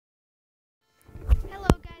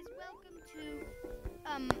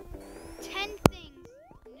10 things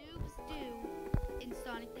noobs do in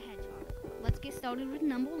Sonic the Hedgehog. Let's get started with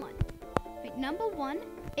number 1. Right, number 1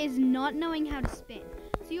 is not knowing how to spin.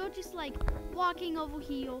 So you're just like walking over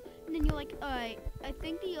here, and then you're like, alright, I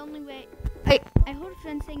think the only way... I heard a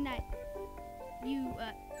friend saying that you,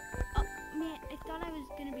 oh man, I thought I was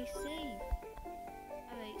gonna be safe.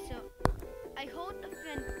 Alright, so I heard a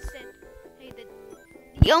friend said, hey, that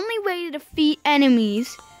the only way to defeat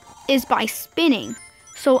enemies is by spinning.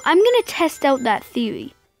 So I'm gonna test out that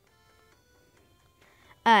theory.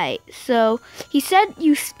 Alright, so he said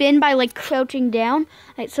you spin by like crouching down.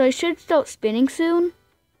 Alright, so I should start spinning soon.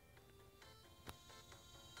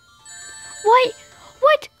 What?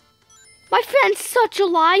 What? My friend's such a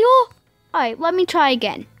liar. Alright, let me try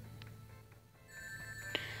again.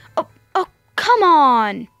 Oh, come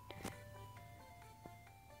on.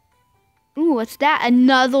 Ooh, what's that?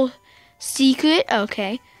 Another secret?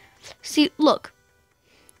 Okay. See, look.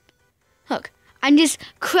 Look. I'm just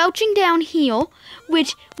crouching down here,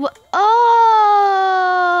 which... Oh!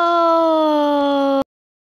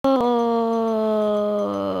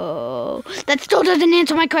 That still doesn't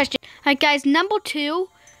answer my question. Alright, guys, number 2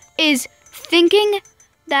 is thinking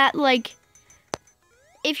that, like,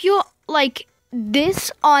 if you're, like,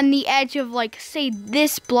 this on the edge of, like, say,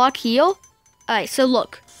 this block here. Alright, so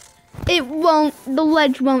look. The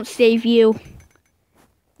ledge won't save you.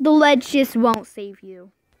 The ledge just won't save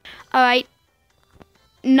you. Alright.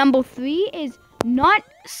 Number 3 is not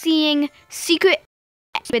seeing secret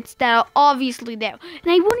exits that are obviously there.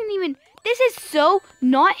 And I wouldn't even, this is so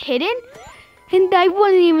not hidden, and I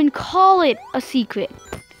wouldn't even call it a secret.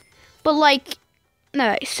 But like,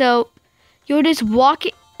 alright, so you're just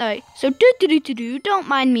walking, alright, so don't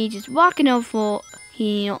mind me just walking over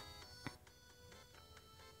here.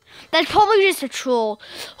 That's probably just a troll.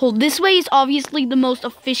 Hold, this way is obviously the most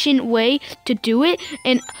efficient way to do it.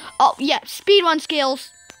 And, oh, yeah, speedrun skills.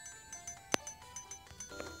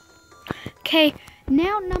 Okay,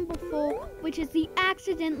 now number 4, which is the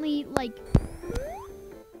accidentally, like,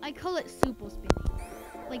 I call it super spinning.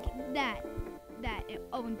 Like, that.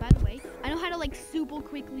 Oh, and by the way, I know how to, like, super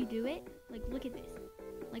quickly do it. Like, look at this.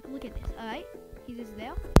 Like, look at this. Alright, he's just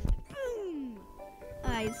there. Boom!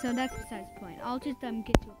 Alright, so that's besides the point. I'll just, get to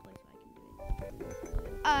a place.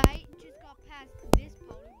 I just got past this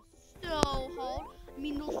part. It was so hard. I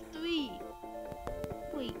mean, those 3.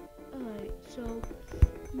 Wait. Alright, so.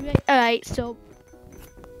 Right. Alright, so.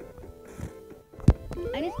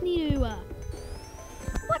 I just need to.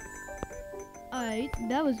 What? Alright,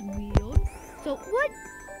 that was weird. So, what?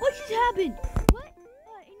 What just happened? What?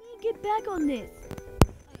 I need to get back on this.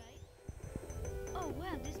 Alright. Oh,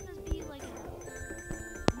 wow, this must be like a.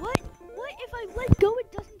 What? What if I let go,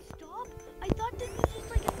 it doesn't stop? I thought this was just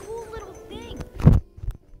like a cool little thing.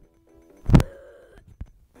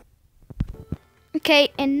 Okay,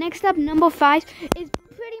 and next up, number 5 is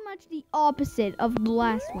pretty much the opposite of the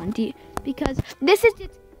last one. Because this is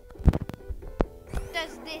just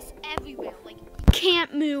does this everywhere. Like, you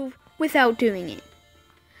can't move without doing it.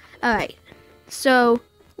 Alright, so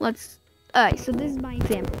let's. Alright, so this is my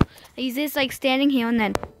example. He's just like standing here and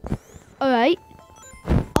then. Alright.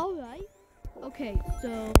 Okay,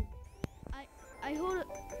 so I heard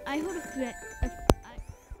a friend.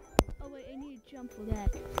 Oh wait, I need to jump for that.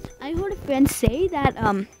 I heard a friend say that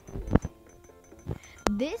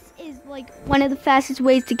this is like one of the fastest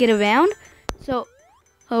ways to get around. So,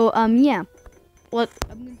 yeah. Well,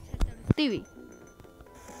 I'm gonna test out his theory.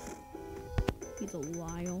 He's a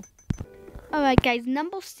liar. All right, guys.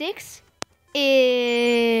 Number 6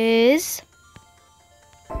 is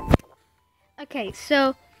okay.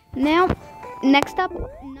 So now. Next up,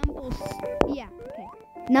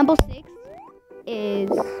 number 6 is,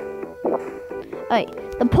 alright,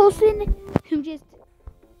 the person who just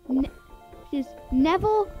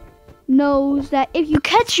never knows that if you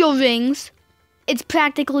catch your rings, it's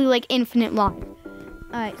practically like infinite life.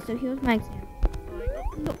 Alright, so here's my example.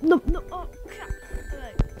 No, oh crap.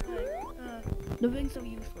 The rings are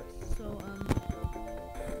useless, so,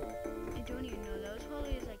 I don't even know, that was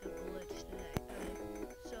probably just like a glitch that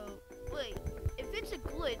so, wait. If it's a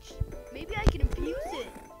glitch, maybe I can abuse it.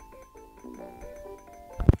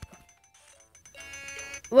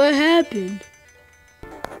 What happened?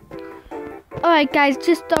 Alright guys,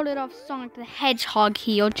 just started off Sonic the Hedgehog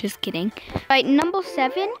here, just kidding. Alright, number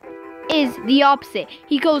 7 is the opposite.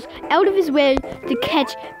 He goes out of his way to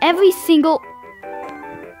catch every single...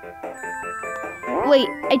 Wait,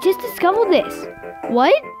 I just discovered this.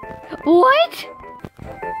 What? What?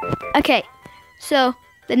 Okay, so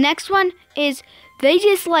the next one is they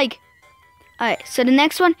just like... Alright, so the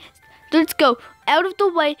next one, let's go out of the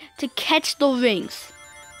way to catch the rings.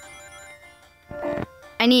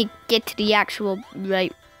 I need to get to the actual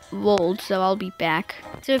right world, so I'll be back.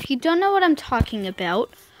 So if you don't know what I'm talking about,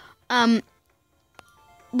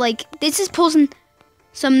 like, this is posing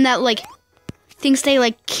some that, like, thinks they,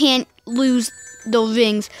 like, can't lose the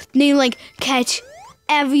rings. They, like, catch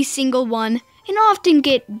every single one and often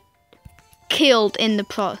get killed in the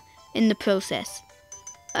process.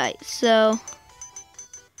 Alright, so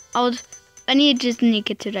I need to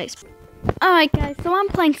get to the right spot. Alright guys, so I'm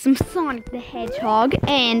playing some Sonic the Hedgehog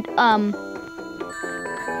and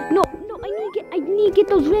no, I need to get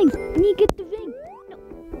those rings. I need to get the ring. No,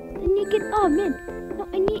 I need to get, oh man. No,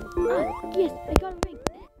 I need, yes, I got a ring.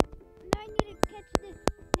 Now I need to catch this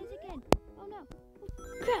again. Oh no, oh,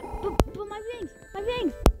 crap, but my rings, no, my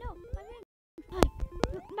rings. Hi,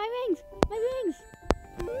 my rings,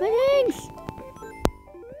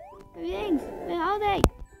 where are they?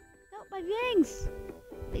 No, my rings.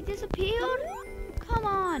 They disappeared? Come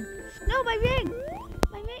on. No, my ring.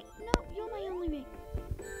 No, you're my only ring.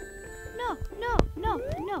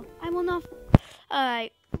 No, I will not.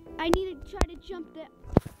 Alright, I need to try to jump there.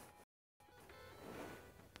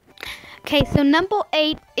 Okay, so number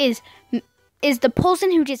 8 is the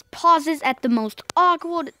person who just pauses at the most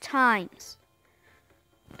awkward times.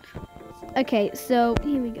 Okay, so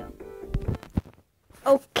here we go.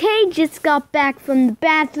 Okay, just got back from the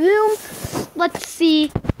bathroom. Let's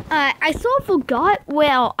see. I sort of forgot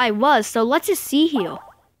where I was, so let's just see here.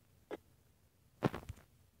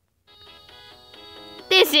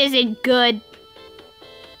 This isn't good.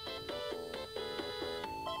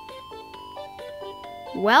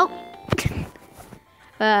 Well,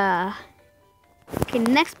 okay,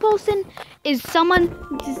 next person is someone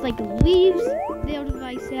who just like leaves their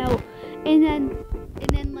device out, and then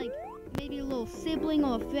like maybe a little sibling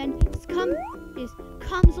or a friend just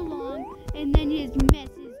comes along and then just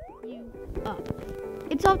messes you up.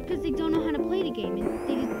 It's all because they don't know how to play the game and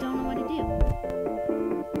they just don't know what to do.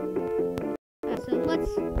 So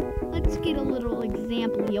let's get a little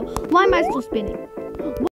example here. Why am I still spinning?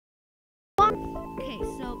 Okay,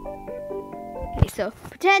 so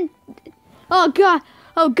pretend. Oh god,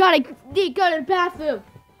 I need to go to the bathroom.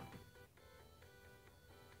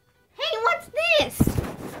 Hey, what's this?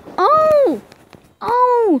 Oh,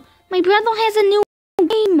 my brother has a new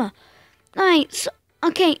game. Alright, so,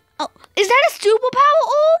 okay. Oh, is that a superpower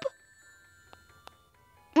orb?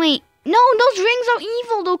 Wait, no, those rings are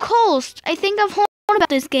evil. They're cursed. I think I've heard about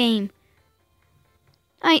this game.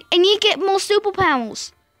 I need to get more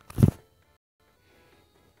superpowers.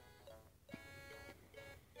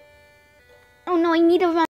 Oh no, I need to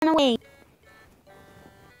run away.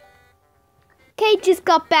 Okay, just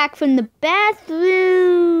got back from the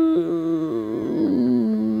bathroom.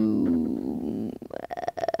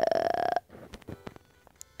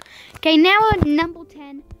 Okay, now we're at number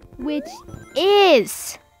 10, which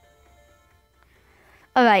is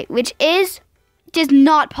just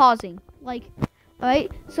not pausing. Like,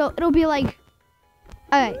 alright, so it'll be like,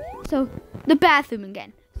 alright, so the bathroom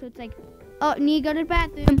again. So it's like, oh, need to go to the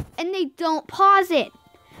bathroom, and they don't pause it.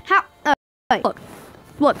 How?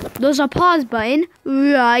 Look, there's a pause button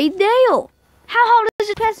right there. How hard is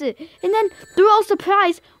it to press it? And then they're all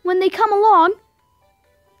surprised when they come along,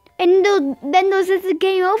 and then there's a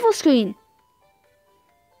game over screen.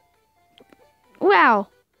 Wow,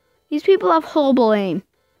 these people have horrible aim.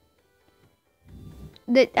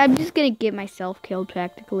 I'm just gonna get myself killed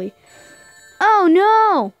practically. Oh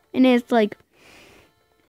no! And it's like,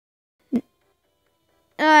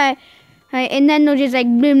 alright, and then they'll just like,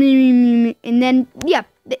 and then yeah,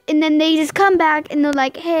 and then they just come back and they're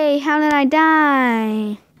like, hey, how did I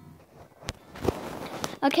die?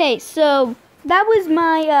 Okay, so that was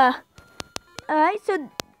my alright, so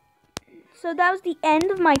that was the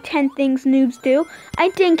end of my 10 things noobs do. I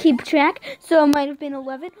didn't keep track, so it might have been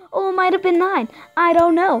 11 or it might have been 9. I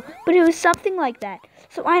don't know, but it was something like that.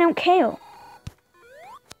 So I don't care.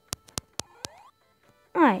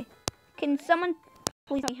 Alright, can someone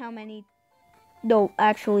please tell me how many there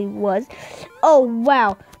actually was? Oh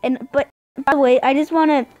wow! But by the way, I just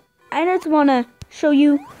wanna show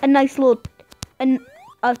you a nice little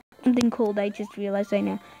something cool that I just realized right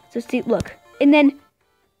now. So see, look,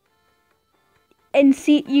 and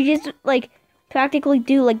see, you just like practically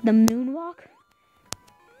do like the moonwalk.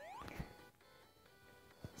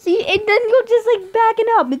 See, and then you're just like backing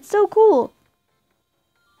up. It's so cool.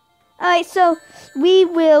 Alright, so we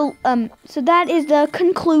will, so that is the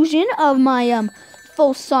conclusion of my,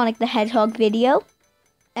 full Sonic the Hedgehog video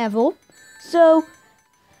ever. So,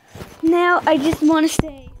 now I just want to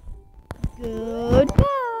say goodbye.